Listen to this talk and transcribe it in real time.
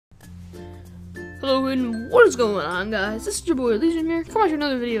Hello and what is going on, guys? This is your boy Elysium here. Come on to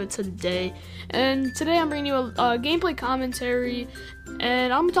another video today, and today I'm bringing you a gameplay commentary,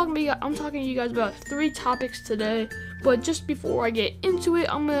 and I'm talking to you guys about 3 topics today. But just before I get into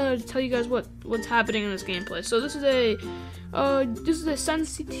it, I'm gonna tell you guys what's happening in this gameplay. So this is a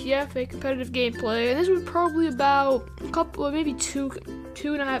Sense CTF, a competitive gameplay, and this was probably about maybe two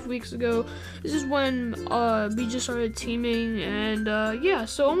and a half weeks ago. This is when we just started teaming, and yeah.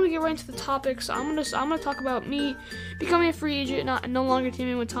 So I'm gonna get right into the topics. I'm gonna talk about me becoming a free agent, no longer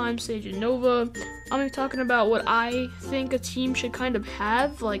teaming with Time, Sage, and Nova. I'm gonna be talking about what I think a team should kind of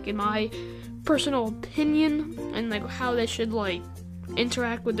have, like in my personal opinion, and like how they should like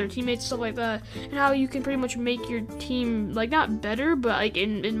interact with their teammates, stuff like that, and how you can pretty much make your team like not better, but like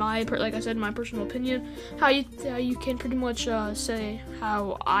in my like I said, in my personal opinion, how you can pretty much say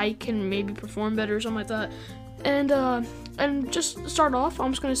how I can maybe perform better or something like that. And just to start off,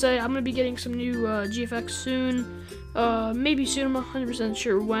 I'm just gonna say I'm gonna be getting some new GFX soon. Maybe soon. I'm not 100%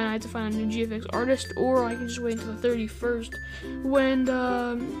 sure when. I have to find a new GFX artist, or I can just wait until the 31st when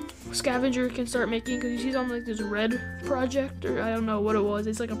Scavenger can start making, because he's on like this red project, or I don't know what it was.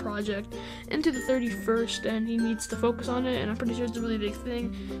 It's like a project into the 31st, and he needs to focus on it, and I'm pretty sure it's a really big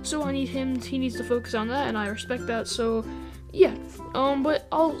thing. So I need him. He needs to focus on that, and I respect that. So yeah, but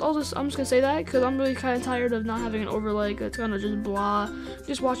I'm just gonna say that because I'm really kind of tired of not having an overlay. It's kind of just blah,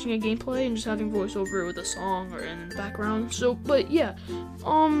 just watching a gameplay and just having voiceover with a song or in the background. So, but yeah,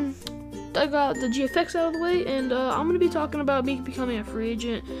 I got the GFX out of the way, and I'm gonna be talking about me becoming a free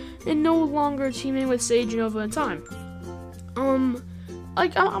agent and no longer teaming with Sage and Nova and Time.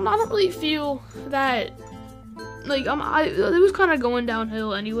 Like I don't really feel that like it was kind of going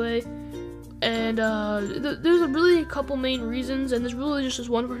downhill anyway. And there's a couple main reasons, and there's really just this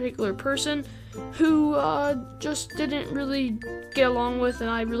one particular person who just didn't really get along with, and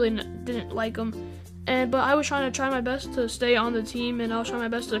I really didn't like him. But I was trying my best to stay on the team, and I was trying my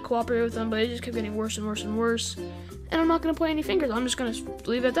best to cooperate with them, but it just kept getting worse and worse and worse. And I'm not gonna point any fingers. I'm just gonna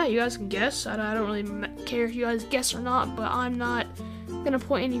leave it at that. You guys can guess. I don't really care if you guys guess or not, but I'm not gonna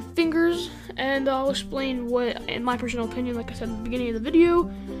point any fingers, and I'll explain what, in my personal opinion, like I said at the beginning of the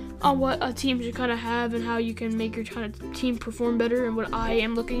video, on what a team should kind of have and how you can make your kind of team perform better, and what I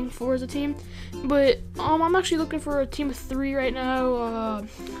am looking for as a team. But I'm actually looking for a team of 3 right now,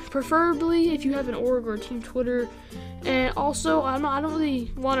 preferably if you have an org or a team Twitter. And also, I don't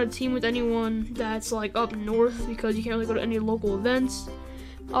really want a team with anyone that's like up north, because you can't really go to any local events.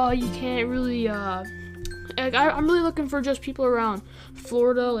 You can't really I'm really looking for just people around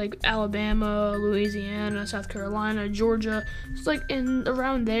Florida, like Alabama, Louisiana, South Carolina, Georgia. It's like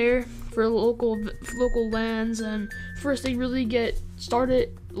around there for local lands, and first they really get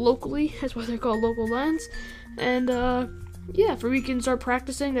started locally. That's why they're called local lands. And yeah, we can start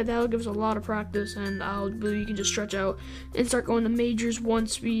practicing. That'll give us a lot of practice, and we can just stretch out and start going to majors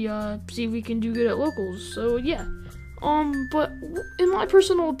once we see if we can do good at locals. So yeah, but in my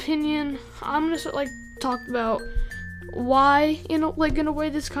personal opinion, I'm gonna start talk about why, in a way,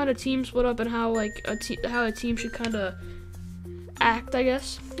 this kind of team split up, and how how a team should kind of act, I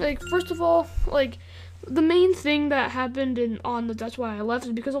guess. Like, first of all, like the main thing that happened that's why I left,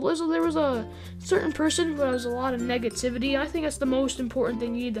 is because there was a certain person who has a lot of negativity. I think that's the most important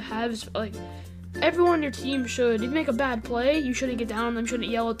thing you need to have, is like everyone on your team should, if you make a bad play, you shouldn't get down on them, shouldn't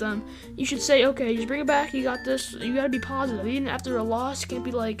yell at them. You should say, okay, just bring it back, you got this. You gotta be positive. Even after a loss, you can't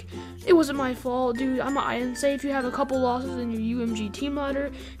be like, it wasn't my fault, dude. And say if you have a couple losses in your UMG team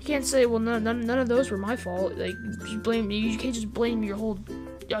ladder, you can't say, well, none of those were my fault. Like, you can't just blame your whole,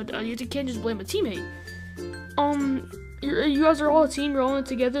 you can't just blame a teammate. You guys are all a team, you're all in it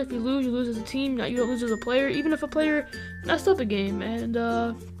together. If you lose as a team, you don't lose as a player. Even if a player messed up a game, and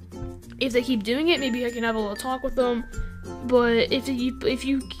if they keep doing it, maybe I can have a little talk with them. But if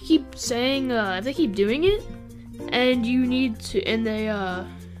you keep saying, if they keep doing it, and you need to, and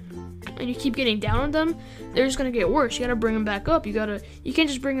you keep getting down on them, they're just gonna get worse. You gotta bring them back up. You can't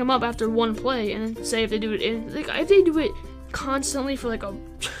just bring them up after one play and then say if they do it. If they do it constantly for like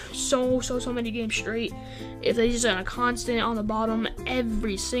so many games straight, if they just on a constant on the bottom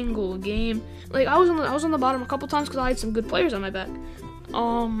every single game. Like I was on the bottom a couple times because I had some good players on my back.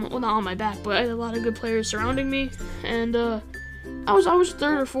 Well, not on my back, but I had a lot of good players surrounding me, and I was 3rd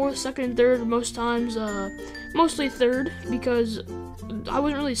or 4th, 2nd and 3rd most times, mostly 3rd, because I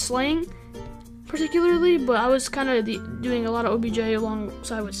wasn't really slaying particularly, but I was kind of doing a lot of OBJ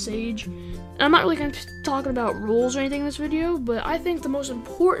alongside with Sage. And I'm not really going to be talking about rules or anything in this video, but I think the most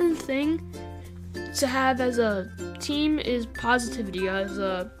important thing to have as a team is positivity, guys.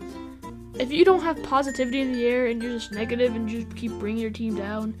 if you don't have positivity in the air and you're just negative and you just keep bringing your team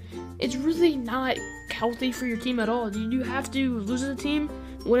down, it's really not healthy for your team at all. You have to lose as a team,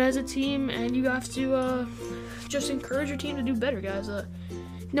 win as a team, and you have to just encourage your team to do better, guys.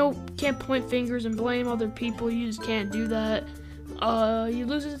 Can't point fingers and blame other people. You just can't do that. You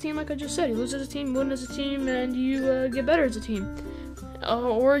lose as a team, like I just said. You lose as a team, win as a team, and you get better as a team.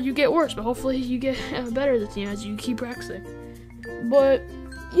 Or you get worse, but hopefully you get better as a team as you keep practicing. But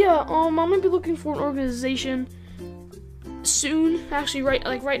yeah, I'm gonna be looking for an organization soon. Actually,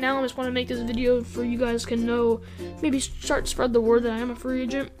 right now, I just want to make this video for you guys can know, maybe start to spread the word that I am a free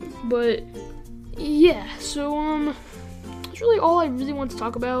agent. But yeah, so that's really all I really want to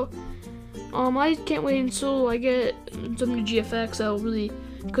talk about. I can't wait until I get some new GFX. That'll really,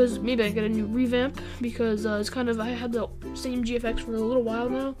 because maybe I get a new revamp, because it's kind of, I had the same GFX for a little while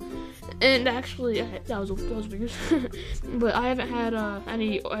now, and actually that was weird. But I haven't had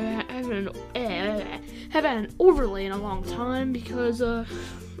haven't had an overlay in a long time, because I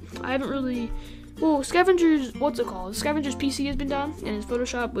haven't really. Well, Scavenger's Scavenger's PC has been down, and his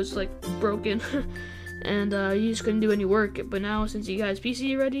Photoshop was like broken. And he just couldn't do any work. But now, since he got his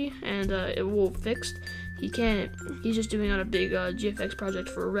PC ready and it will fixed, he's just doing on a big GFX project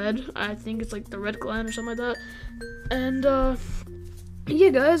for Red. I think it's like the Red Clan or something like that. And yeah,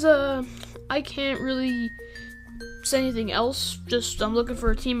 guys, I can't really say anything else. Just I'm looking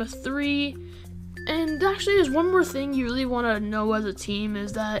for a team of 3. And actually, there's one more thing you really want to know as a team,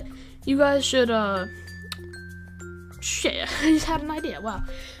 is that you guys should shit, I just had an idea. Wow.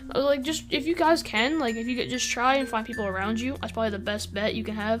 Like, just if you guys can, like, if you could just try and find people around you. That's probably the best bet you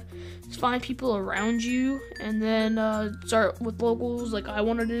can have. Just find people around you, and then start with locals, like I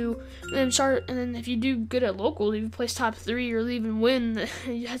want to do. And then if you do good at locals, if you place top 3 or even win,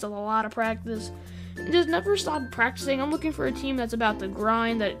 it has a lot of practice. Just never stop practicing. I'm looking for a team that's about the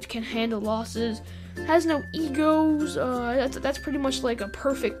grind, that can handle losses, has no egos. That's pretty much like a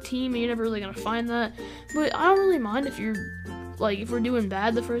perfect team, and you're never really gonna find that. But I don't really mind if we're doing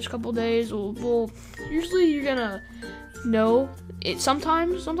bad the first couple days. Well, usually you're gonna know it.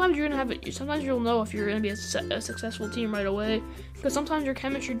 Sometimes you're gonna have it. Sometimes you'll know if you're gonna be a successful team right away, because sometimes your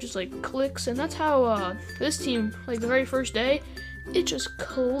chemistry just like clicks, and that's how this team, like the very first day, it just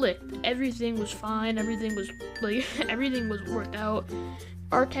clicked. Everything was fine. Everything was worked out.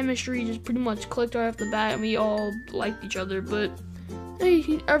 Our chemistry just pretty much clicked right off the bat, and we all liked each other. But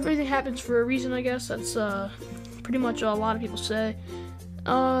hey, everything happens for a reason, I guess. That's pretty much a lot of people say.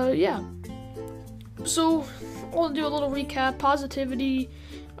 Yeah. So I'll do a little recap. Positivity.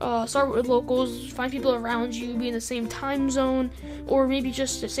 Start with locals. Find people around you. Be in the same time zone, or maybe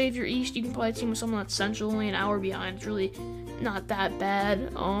just to save your East, you can play a team with someone that's Central, only an hour behind. It's really not that bad.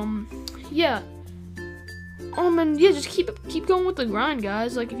 Yeah. And yeah, just keep going with the grind,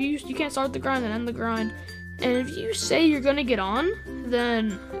 guys. Like, if you can't start the grind and end the grind, and if you say you're gonna get on,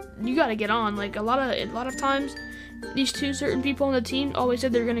 then you gotta get on. Like, a lot of times, these two certain people on the team always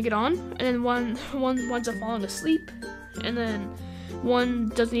said they're gonna get on, and then one winds up falling asleep, and then one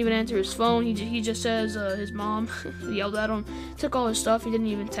doesn't even answer his phone. He just says his mom yelled at him, took all his stuff. He didn't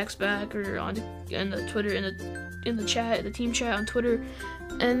even text back or in the chat, the team chat on Twitter.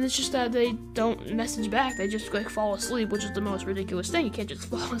 And it's just that they don't message back. They just like fall asleep, which is the most ridiculous thing. You can't just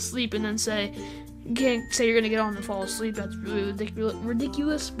fall asleep and then you can't say you're gonna get on and fall asleep. That's really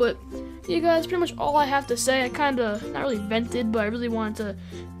ridiculous. But yeah, guys, pretty much all I have to say. I kind of not really vented, but I really wanted to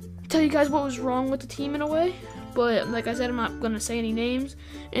tell you guys what was wrong with the team in a way. But like I said, I'm not gonna say any names.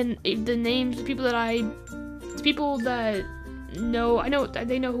 And the people that know, I know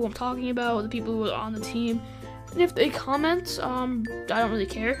they know who I'm talking about. The people who are on the team. And if they comment, I don't really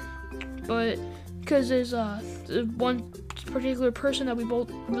care, but because there's one particular person that we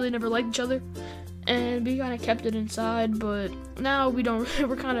both really never liked each other, and we kind of kept it inside. But now we don't.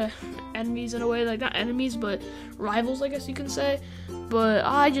 We're kind of enemies in a way, like not enemies, but rivals, I guess you can say. But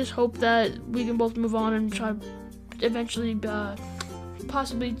I just hope that we can both move on and try eventually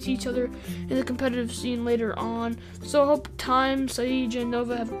possibly see each other in the competitive scene later on. So I hope Time, Sage, and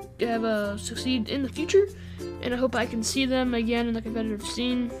Nova have succeed in the future, and I hope I can see them again in the competitive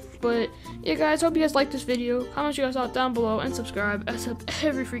scene. But yeah, guys, hope you guys liked this video. Comment you guys out down below and subscribe as up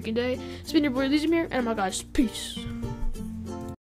every freaking day. It's been your boy Elysium here, and my guys, peace.